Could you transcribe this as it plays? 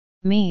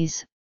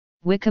Meze,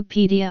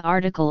 Wikipedia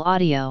article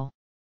audio.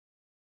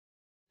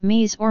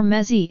 Meze or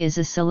meze is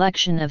a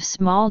selection of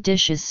small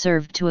dishes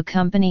served to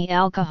accompany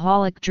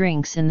alcoholic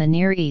drinks in the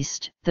Near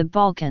East, the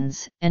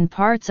Balkans, and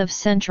parts of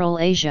Central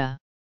Asia.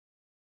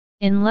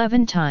 In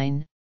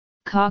Levantine,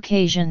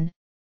 Caucasian,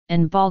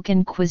 and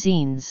Balkan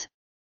cuisines,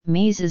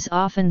 meze is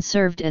often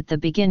served at the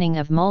beginning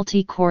of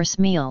multi-course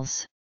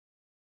meals.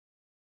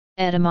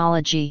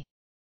 Etymology.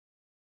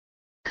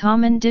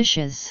 Common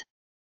dishes.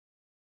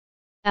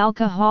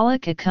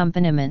 Alcoholic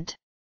accompaniment.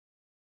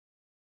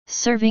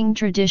 Serving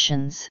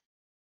traditions.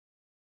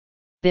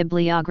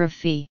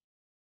 Bibliography.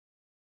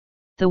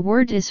 The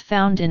word is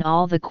found in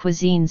all the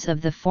cuisines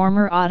of the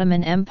former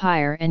Ottoman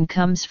Empire and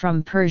comes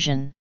from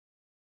Persian.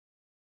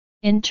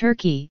 In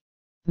Turkey,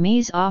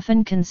 meze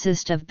often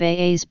consist of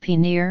beyaz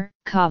peynir,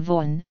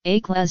 kavun,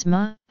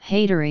 eklezma,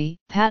 haydari,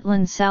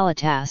 patlan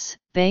salatas,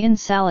 bayan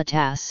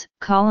salatas,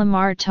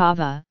 kalamar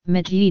tava,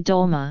 mityi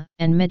dolma,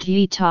 and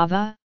mityi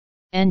tava,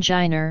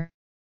 enginar,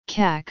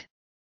 kak,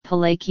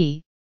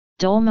 palaki,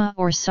 dolma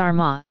or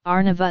sarma,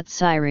 arnavut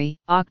syri,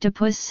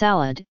 octopus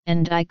salad,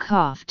 and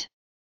kofte.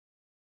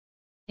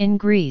 In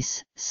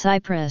Greece,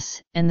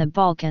 Cyprus, and the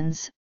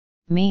Balkans,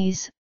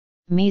 meze,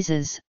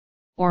 mezes,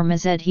 or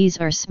mezedhes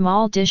are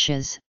small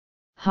dishes,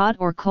 hot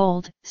or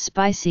cold,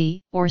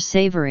 spicy, or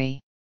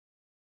savory.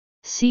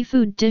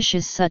 Seafood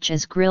dishes such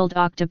as grilled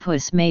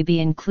octopus may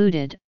be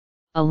included,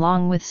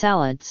 along with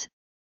salads,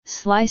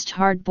 sliced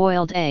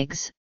hard-boiled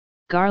eggs,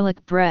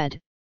 garlic bread,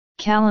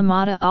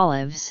 kalamata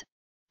olives,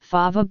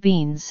 fava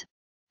beans,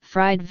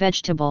 fried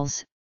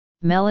vegetables,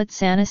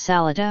 melanzana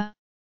salata,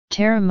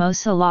 taramo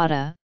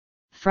salata,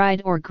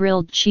 fried or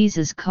grilled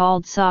cheeses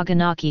called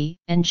saganaki,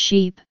 and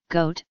sheep,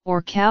 goat,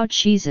 or cow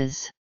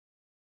cheeses.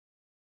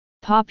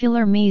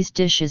 Popular meze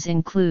dishes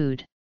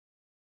include: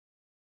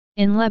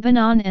 in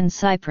Lebanon and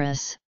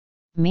Cyprus,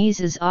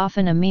 meze is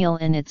often a meal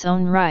in its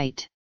own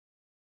right.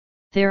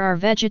 There are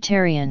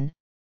vegetarian,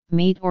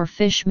 meat or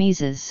fish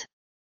mezes.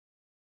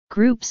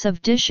 Groups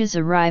of dishes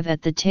arrive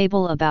at the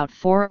table about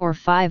 4 or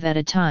 5 at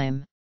a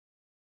time.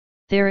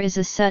 There is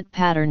a set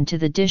pattern to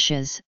the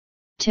dishes,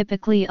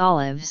 typically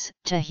olives,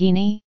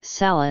 tahini,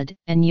 salad,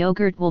 and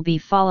yogurt will be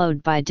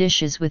followed by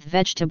dishes with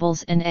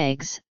vegetables and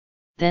eggs,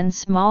 then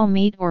small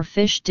meat or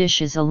fish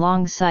dishes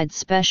alongside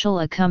special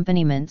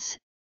accompaniments,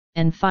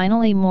 and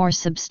finally more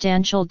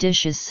substantial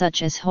dishes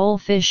such as whole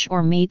fish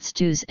or meat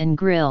stews and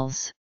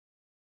grills.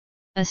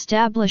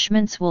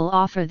 Establishments will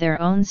offer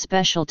their own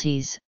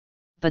specialties,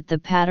 but the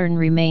pattern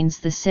remains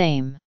the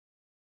same.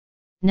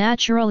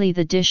 Naturally,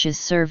 the dishes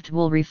served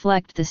will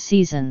reflect the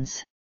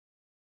seasons.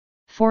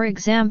 For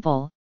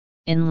example,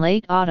 in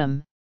late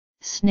autumn,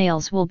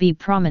 snails will be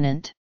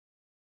prominent.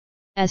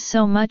 As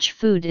so much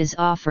food is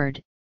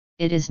offered,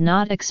 it is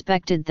not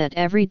expected that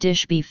every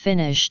dish be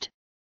finished,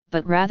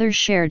 but rather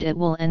shared at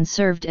will and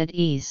served at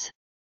ease.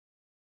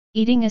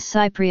 Eating a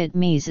Cypriot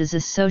meze is a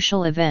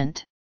social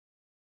event.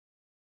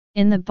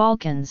 In the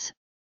Balkans,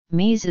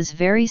 meze is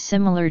very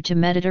similar to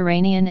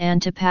Mediterranean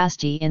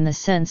antipasti in the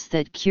sense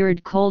that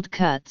cured cold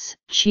cuts,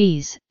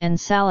 cheese, and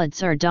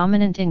salads are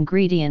dominant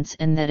ingredients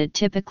and that it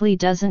typically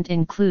doesn't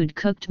include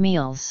cooked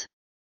meals.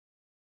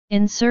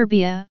 In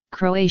Serbia,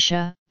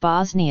 Croatia,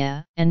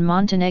 Bosnia, and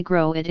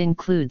Montenegro it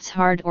includes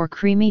hard or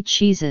creamy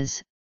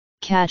cheeses,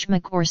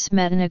 kajmak or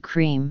smetana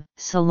cream,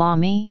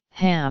 salami,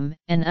 ham,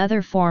 and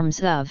other forms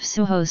of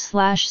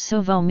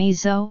suho/suvo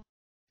meso,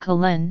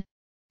 kalen,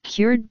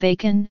 cured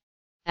bacon,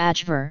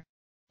 ajvar,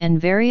 and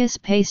various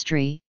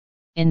pastry.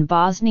 In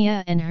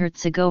Bosnia and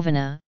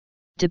Herzegovina,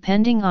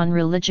 depending on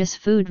religious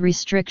food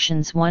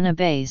restrictions one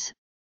obeys,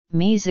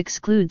 meze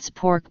excludes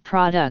pork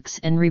products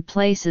and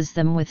replaces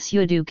them with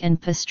suduk and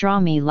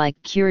pastrami like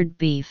cured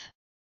beef.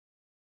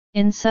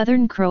 In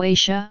southern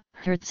Croatia,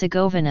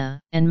 Herzegovina,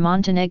 and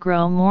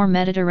Montenegro more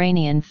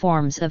Mediterranean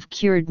forms of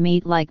cured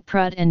meat like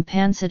prut and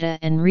panceta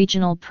and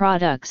regional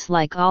products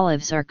like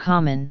olives are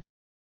common.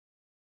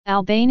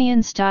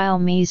 Albanian-style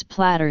meze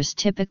platters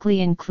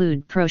typically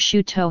include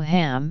prosciutto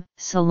ham,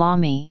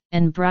 salami,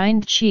 and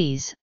brined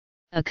cheese,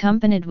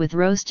 accompanied with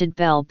roasted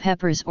bell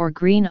peppers or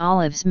green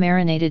olives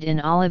marinated in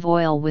olive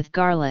oil with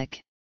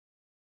garlic.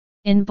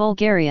 In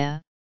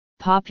Bulgaria,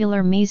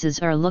 popular mezes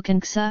are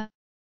lukanksa,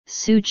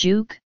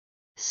 sujuk,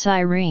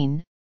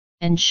 sirene,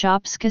 and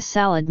shopska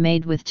salad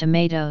made with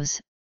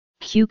tomatoes,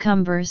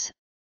 cucumbers,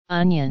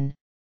 onion,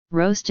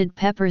 roasted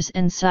peppers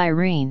and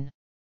sirene.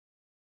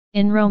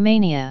 In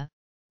Romania,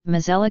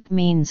 Mezelic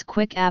means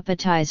quick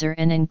appetizer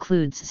and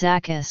includes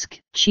zakusk,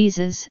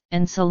 cheeses,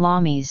 and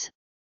salamis,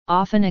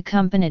 often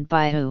accompanied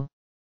by u.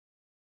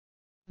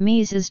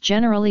 Meze is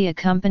generally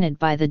accompanied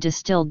by the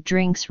distilled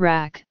drinks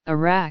rak,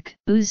 arak,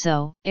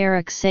 ouzo,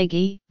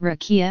 araksegi,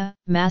 rakia,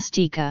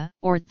 mastika,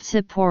 or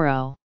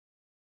tsiporo.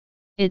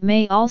 It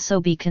may also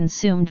be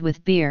consumed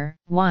with beer,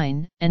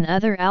 wine, and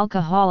other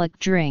alcoholic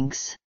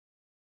drinks.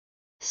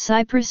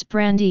 Cyprus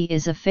brandy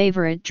is a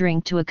favorite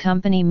drink to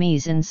accompany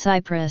meze in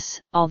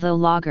Cyprus, although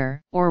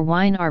lager or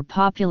wine are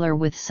popular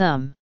with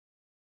some.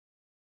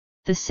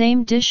 The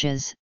same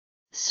dishes,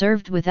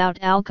 served without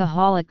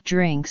alcoholic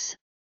drinks,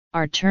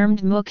 are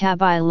termed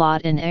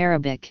mukabaylat in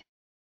Arabic.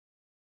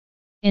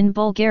 In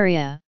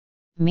Bulgaria,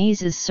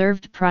 meze is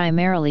served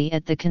primarily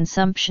at the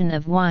consumption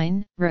of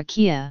wine,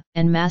 rakia,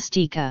 and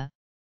mastika,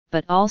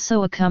 but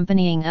also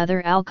accompanying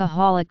other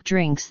alcoholic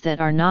drinks that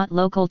are not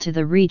local to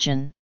the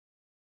region.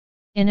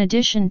 In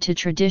addition to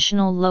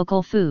traditional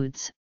local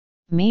foods,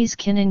 meze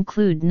can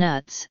include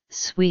nuts,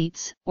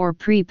 sweets, or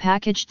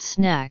pre-packaged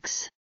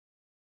snacks.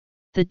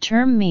 The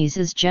term meze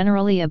is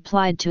generally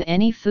applied to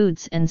any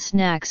foods and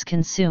snacks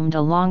consumed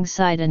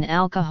alongside an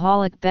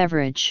alcoholic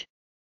beverage.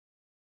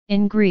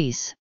 In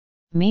Greece,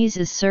 meze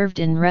is served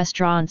in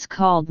restaurants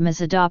called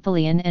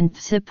Mesodopolian and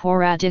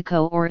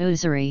Tsiporadiko or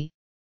Ouzeri,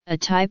 a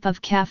type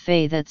of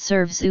cafe that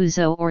serves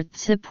ouzo or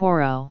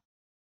tsiporo.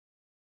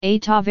 A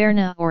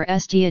taverna or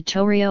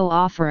estiatorio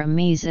offer a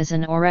meze as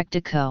an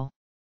orectico.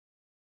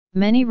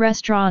 Many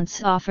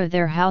restaurants offer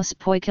their house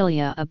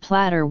poikilya, a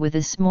platter with a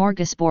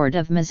smorgasbord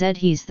of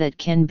mezedis that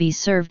can be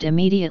served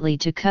immediately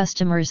to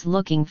customers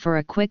looking for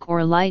a quick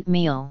or light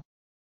meal.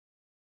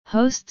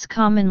 Hosts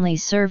commonly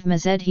serve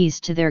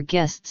mezedis to their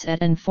guests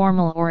at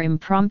informal or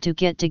impromptu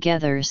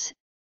get-togethers,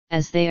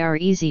 as they are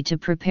easy to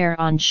prepare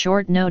on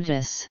short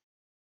notice.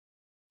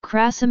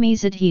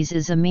 Krasamezedis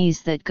is a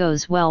meze that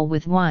goes well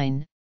with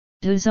wine.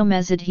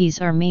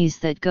 Ouzomezedis are meze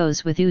that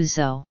goes with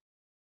ouzo.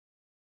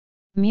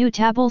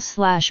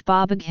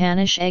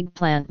 Mutable/babaghanish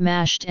eggplant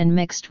mashed and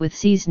mixed with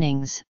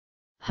seasonings,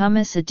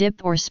 hummus a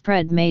dip or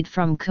spread made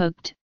from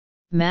cooked,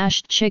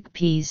 mashed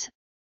chickpeas,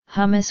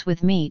 hummus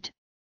with meat,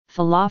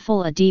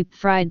 falafel a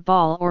deep-fried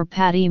ball or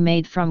patty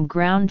made from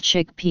ground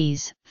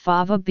chickpeas,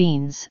 fava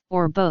beans,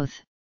 or both,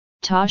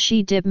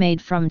 tashi dip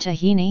made from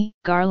tahini,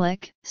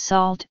 garlic,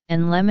 salt,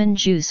 and lemon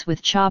juice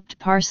with chopped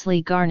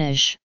parsley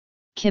garnish,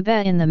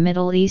 kibbeh in the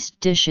Middle East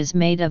dishes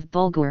made of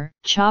bulgur,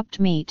 chopped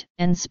meat,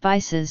 and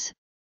spices,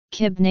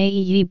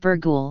 kibnei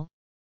burgul,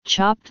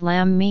 chopped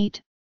lamb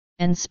meat,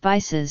 and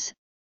spices,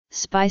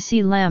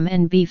 spicy lamb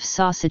and beef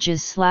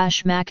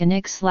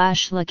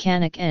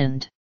sausages/mechanic/lacanic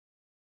and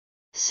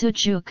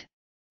sucuk,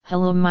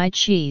 halloumi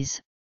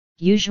cheese,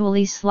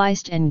 usually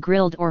sliced and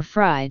grilled or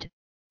fried,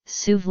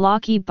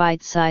 souvlaki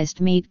bite-sized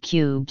meat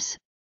cubes,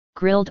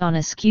 grilled on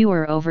a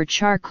skewer over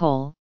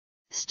charcoal,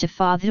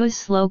 stifadus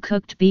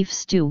slow-cooked beef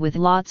stew with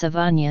lots of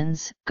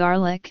onions,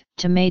 garlic,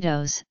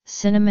 tomatoes,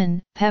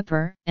 cinnamon,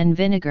 pepper, and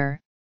vinegar,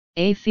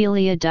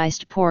 aphelia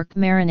diced pork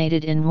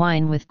marinated in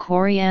wine with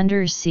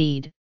coriander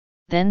seed,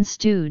 then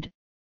stewed,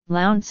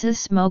 lounces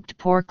smoked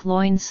pork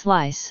loin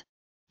slice,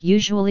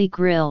 usually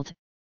grilled,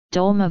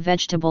 dolma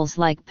vegetables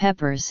like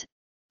peppers,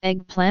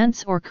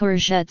 eggplants or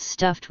courgettes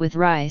stuffed with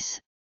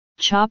rice,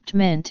 chopped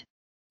mint,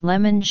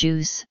 lemon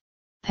juice,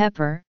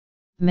 pepper,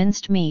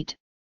 minced meat,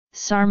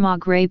 sarma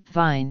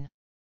grapevine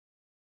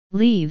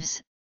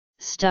leaves,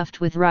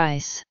 stuffed with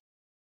rice,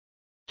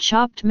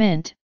 chopped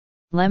mint,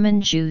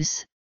 lemon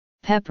juice,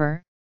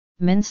 pepper,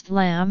 minced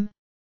lamb,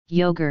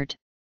 yogurt,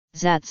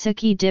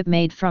 tzatziki dip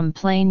made from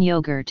plain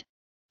yogurt,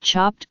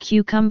 chopped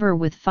cucumber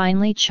with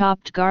finely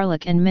chopped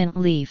garlic and mint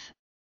leaf,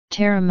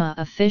 tarama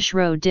a fish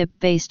roe dip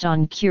based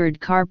on cured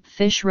carp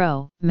fish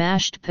roe,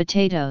 mashed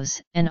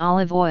potatoes, and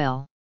olive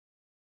oil.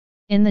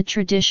 In the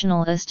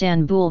traditional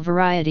Istanbul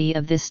variety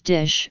of this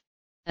dish,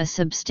 a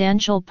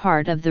substantial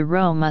part of the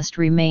roe must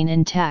remain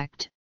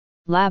intact.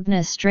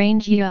 Labna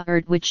strained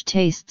yogurt which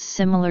tastes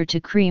similar to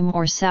cream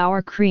or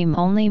sour cream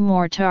only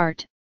more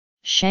tart,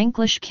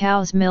 shanklish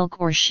cow's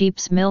milk or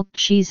sheep's milk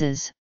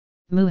cheeses,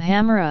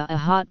 muhammara a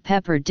hot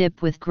pepper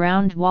dip with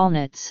ground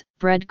walnuts,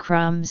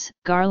 breadcrumbs,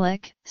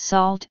 garlic,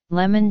 salt,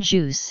 lemon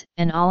juice,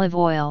 and olive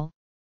oil,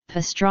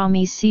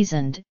 pastrami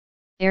seasoned,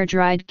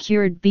 air-dried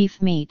cured beef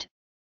meat,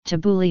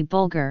 tabbouleh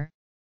bulgur,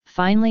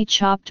 finely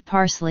chopped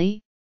parsley,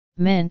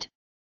 mint,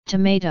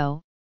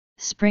 tomato,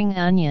 spring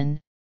onion,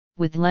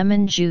 with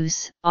lemon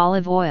juice,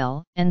 olive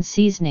oil, and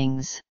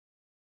seasonings.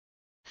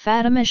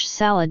 Fatimish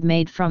salad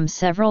made from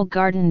several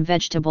garden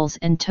vegetables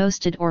and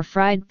toasted or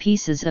fried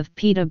pieces of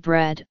pita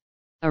bread,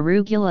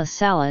 arugula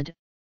salad,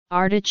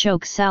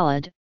 artichoke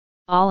salad,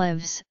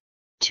 olives,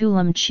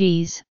 tulam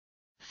cheese,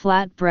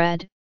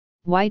 flatbread,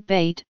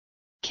 whitebait,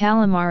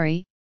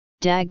 calamari,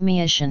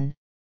 dagmiashan,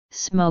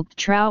 smoked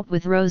trout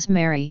with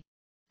rosemary,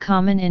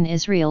 common in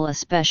Israel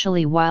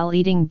especially while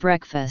eating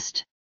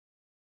breakfast.